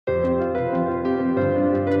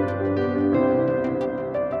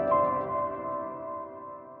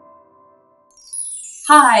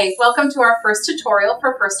Hi, welcome to our first tutorial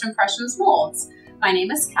for First Impressions molds. My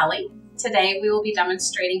name is Kelly. Today we will be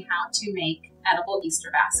demonstrating how to make edible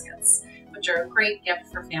Easter baskets, which are a great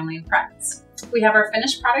gift for family and friends. We have our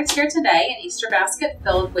finished product here today, an Easter basket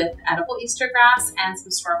filled with edible Easter grass and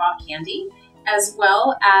some store-bought candy, as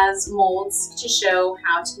well as molds to show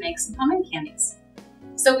how to make some homemade candies.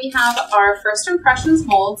 So we have our First Impressions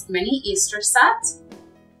molds mini Easter set,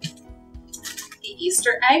 the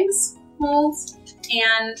Easter eggs molds,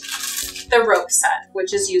 and the rope set,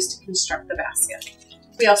 which is used to construct the basket.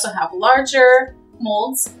 We also have larger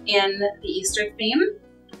molds in the Easter theme.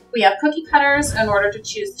 We have cookie cutters in order to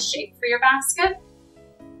choose the shape for your basket.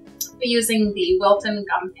 We're using the Wilton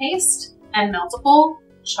gum paste and meltable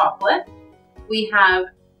chocolate. We have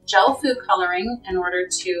gel food coloring in order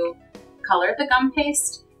to color the gum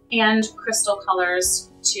paste and crystal colors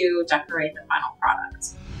to decorate the final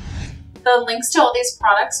product. The links to all these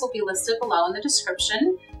products will be listed below in the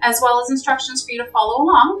description, as well as instructions for you to follow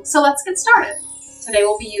along. So let's get started. Today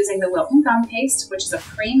we'll be using the Wilton gum paste, which is a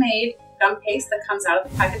pre-made gum paste that comes out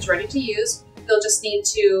of the package ready to use. You'll just need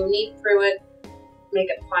to knead through it, make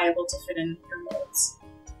it pliable to fit in your molds.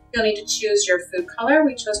 You'll need to choose your food color.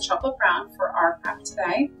 We chose chocolate brown for our pack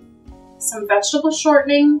today. Some vegetable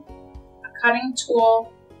shortening, a cutting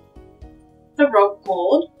tool, the rope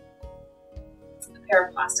mold, pair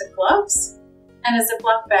of plastic gloves, and a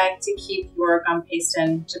Ziploc bag to keep your gum paste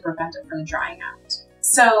in to prevent it from drying out.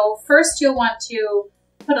 So first you'll want to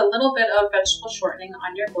put a little bit of vegetable shortening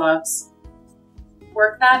on your gloves,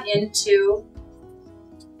 work that into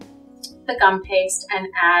the gum paste, and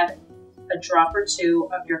add a drop or two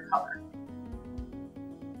of your color.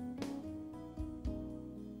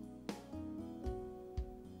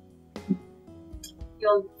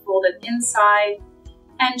 You'll fold it inside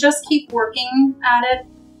and just keep working at it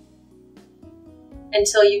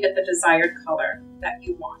until you get the desired color that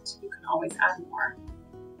you want. You can always add more.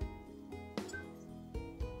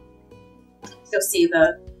 You'll see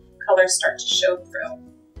the colors start to show through.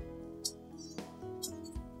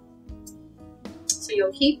 So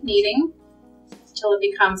you'll keep kneading until it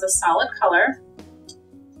becomes a solid color.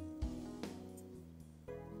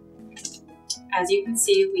 As you can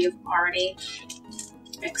see, we've already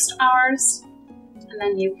mixed ours. And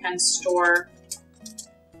then you can store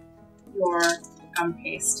your gum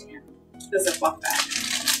paste in the Ziploc bag.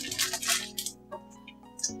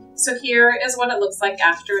 So here is what it looks like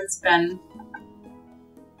after it's been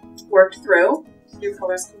worked through. Your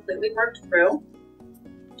color's completely worked through.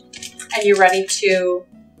 And you're ready to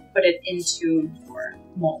put it into your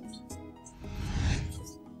mold.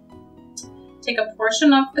 Take a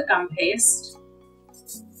portion of the gum paste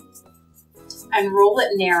and roll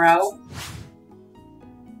it narrow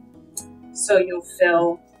so you'll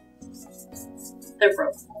fill the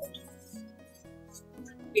rope mold.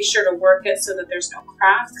 Be sure to work it so that there's no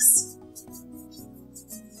cracks.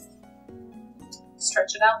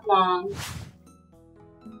 Stretch it out long.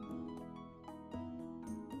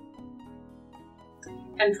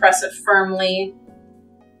 And press it firmly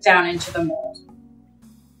down into the mold.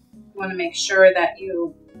 You want to make sure that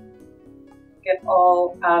you get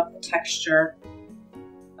all of the texture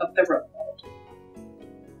of the rope mold.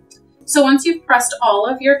 So once you've pressed all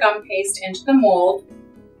of your gum paste into the mold,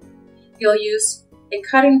 you'll use a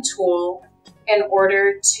cutting tool in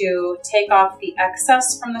order to take off the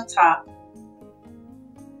excess from the top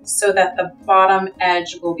so that the bottom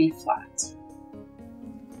edge will be flat.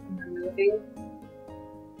 I'm removing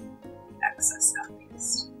the excess gum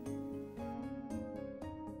paste.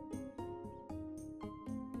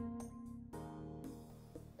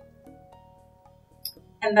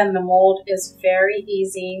 And then the mold is very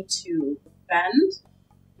easy to bend.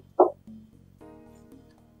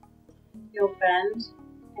 You'll bend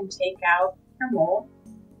and take out your mold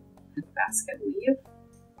with basket weave.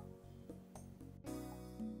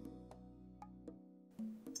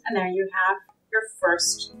 And there you have your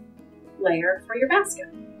first layer for your basket.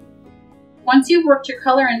 Once you've worked your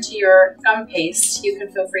color into your gum paste, you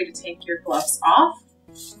can feel free to take your gloves off.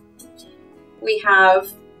 We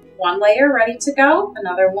have one layer ready to go,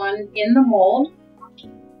 another one in the mold,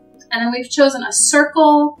 and then we've chosen a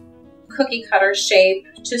circle cookie cutter shape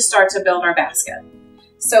to start to build our basket.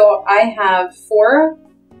 So I have 4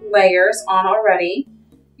 layers on already.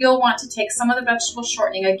 You'll want to take some of the vegetable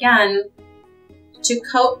shortening again to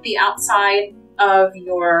coat the outside of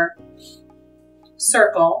your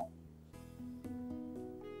circle.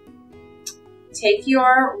 Take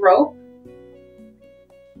your rope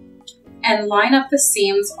and line up the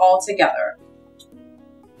seams all together.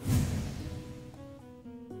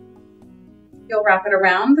 You'll wrap it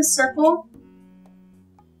around the circle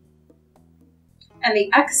And the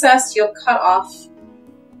excess you'll cut off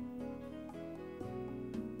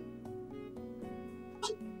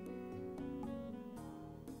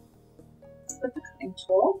with the cutting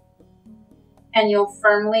tool, and you'll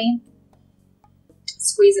firmly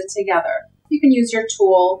squeeze it together. You can use your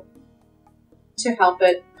tool to help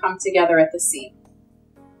it come together at the seam.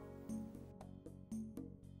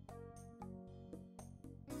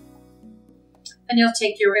 Then you'll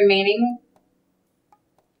take your remaining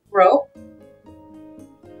rope,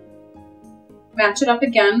 match it up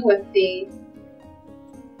again with the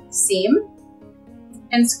seam,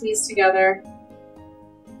 and squeeze together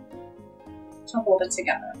to hold it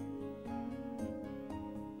together.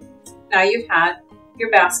 Now you've had your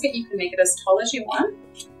basket. You can make it as tall as you want.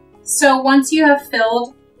 So once you have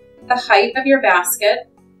filled the height of your basket,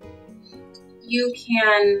 you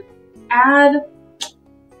can add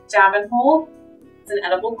dab and hold. It's an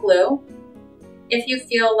edible glue if you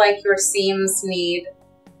feel like your seams need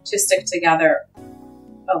to stick together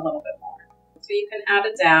a little bit more. So you can add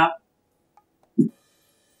a dab,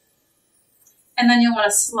 and then you'll want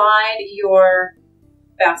to slide your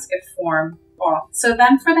basket form off. So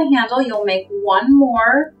then for the handle, you'll make one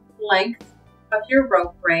more length of your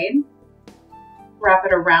rope braid, wrap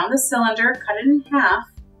it around the cylinder, cut it in half,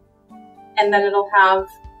 and then it'll have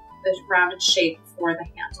this rounded shape for the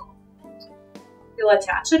handle. You'll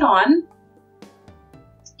attach it on.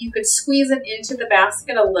 You could squeeze it into the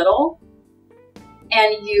basket a little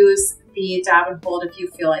and use the dab and hold if you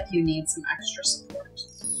feel like you need some extra support.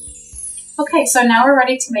 Okay, so now we're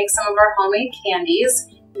ready to make some of our homemade candies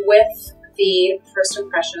with the First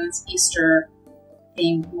Impressions Easter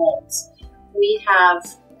themed molds. We have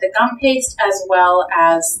the gum paste as well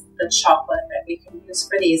as the chocolate that we can use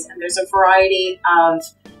for these, and there's a variety of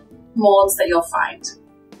molds that you'll find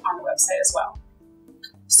on the website as well.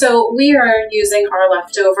 So we are using our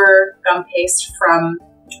leftover gum paste from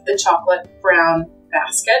the chocolate brown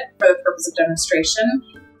basket for the purpose of demonstration,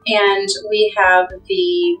 and we have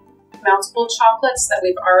the meltable chocolates that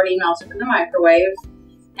we've already melted in the microwave,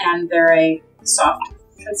 and they're a soft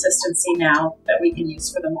consistency now that we can use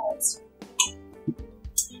for the molds.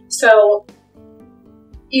 So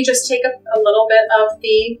you just take a little bit of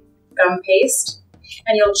the gum paste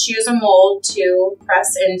and you'll choose a mold to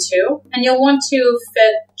press into, and you'll want to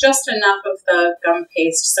fit just enough of the gum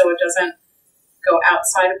paste so it doesn't go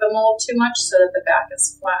outside of the mold too much so that the back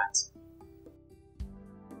is flat.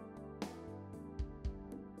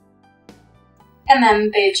 And then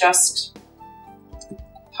they just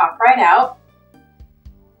pop right out.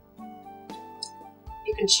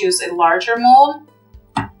 You can choose a larger mold,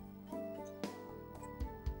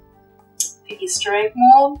 the Easter egg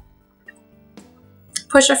mold.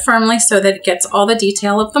 Push it firmly so that it gets all the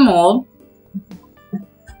detail of the mold.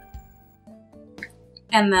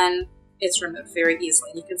 And then it's removed very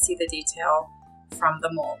easily. You can see the detail from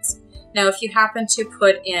the molds. Now, if you happen to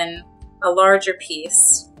put in a larger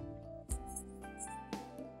piece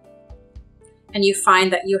and you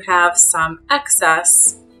find that you have some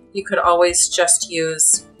excess, you could always just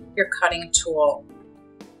use your cutting tool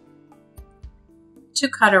to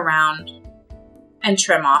cut around and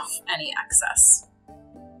trim off any excess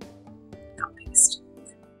gum paste.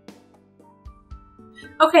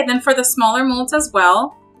 Okay, then for the smaller molds as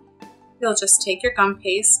well, you'll just take your gum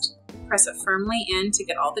paste, press it firmly in to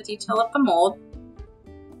get all the detail of the mold.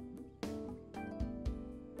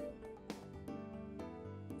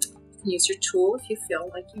 You can use your tool if you feel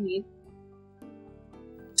like you need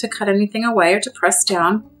to cut anything away or to press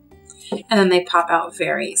down, and then they pop out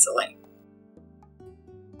very easily.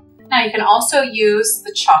 Now you can also use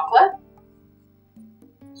the chocolate.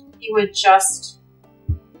 You would just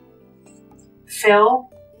fill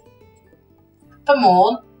the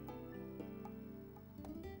mold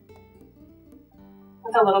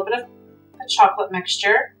with a little bit of the chocolate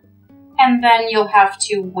mixture, and then you'll have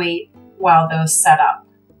to wait while those set up.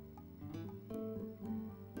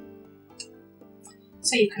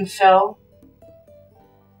 So you can fill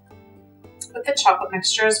with the chocolate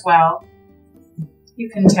mixture as well. You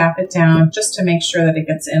can tap it down just to make sure that it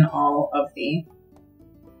gets in all of the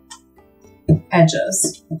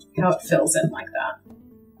edges, how it fills in like that.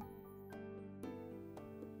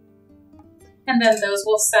 And then those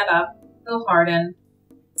will set up, they'll harden.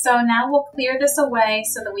 So now we'll clear this away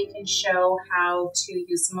so that we can show how to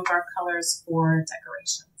use some of our colors for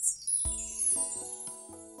decorations.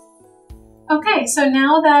 Okay, so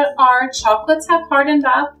now that our chocolates have hardened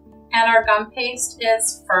up and our gum paste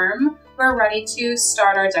is firm, we're ready to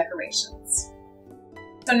start our decorations.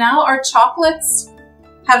 So now our chocolates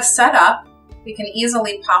have set up. We can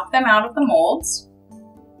easily pop them out of the molds,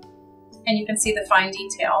 and you can see the fine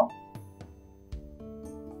detail.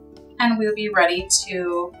 and we'll be ready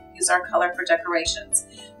to use our color for decorations.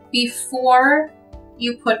 Before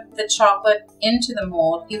you put the chocolate into the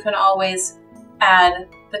mold, you can always add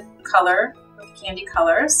the color with the candy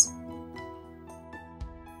colors.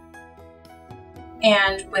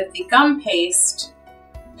 And with the gum paste,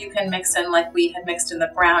 you can mix in, like we had mixed in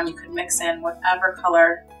the brown, you could mix in whatever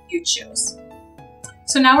color you choose.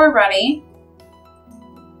 So now we're ready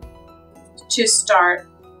to start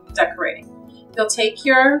decorating. You'll take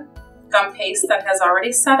your gum paste that has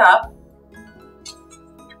already set up,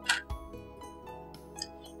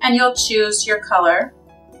 and you'll choose your color.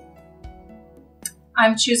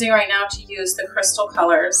 I'm choosing right now to use the crystal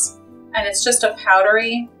colors, and it's just a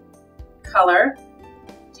powdery color.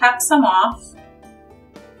 Tap some off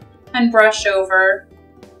and brush over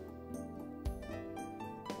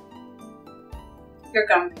your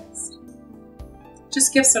gum paste.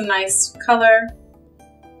 Just give some nice color,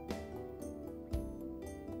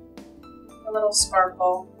 a little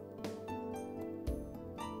sparkle,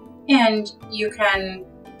 and you can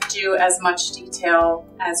do as much detail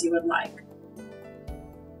as you would like.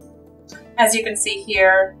 As you can see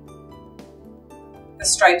here, the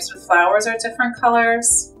stripes with flowers are different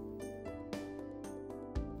colors.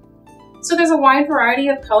 So there's a wide variety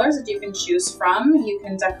of colors that you can choose from. You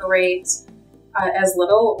can decorate as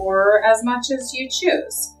little or as much as you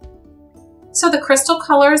choose. So the crystal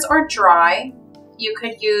colors are dry. You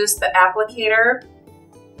could use the applicator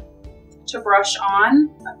to brush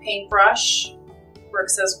on. A paintbrush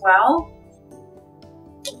works as well.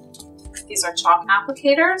 These are chalk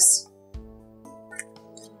applicators.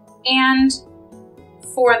 And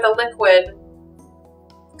for the liquid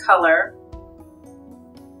color,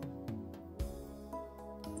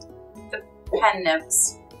 the pen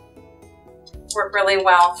nibs work really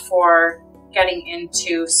well for getting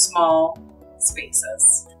into small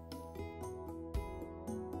spaces.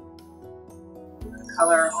 Put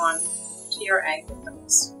color on to your egg with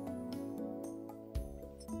those.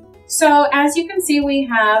 So as you can see, we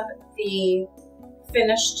have the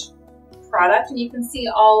finished product, and you can see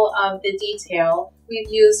all of the detail. We've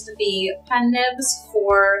used the pen nibs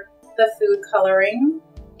for the food coloring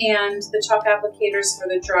and the chalk applicators for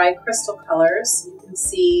the dry crystal colors. You can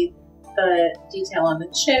see the detail on the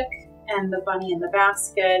chick and the bunny in the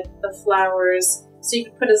basket, the flowers, so you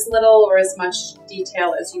can put as little or as much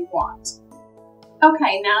detail as you want.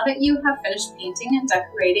 Okay, now that you have finished painting and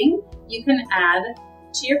decorating, you can add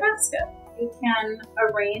to your basket. You can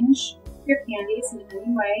arrange your candies in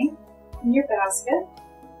any way in your basket,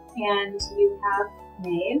 and you have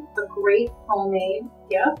made a great homemade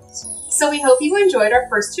gift. So we hope you enjoyed our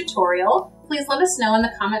first tutorial. Please let us know in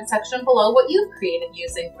the comment section below what you've created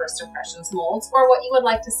using First Impressions molds, or what you would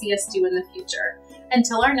like to see us do in the future.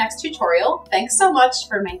 Until our next tutorial, thanks so much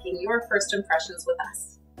for making your first impressions with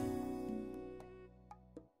us.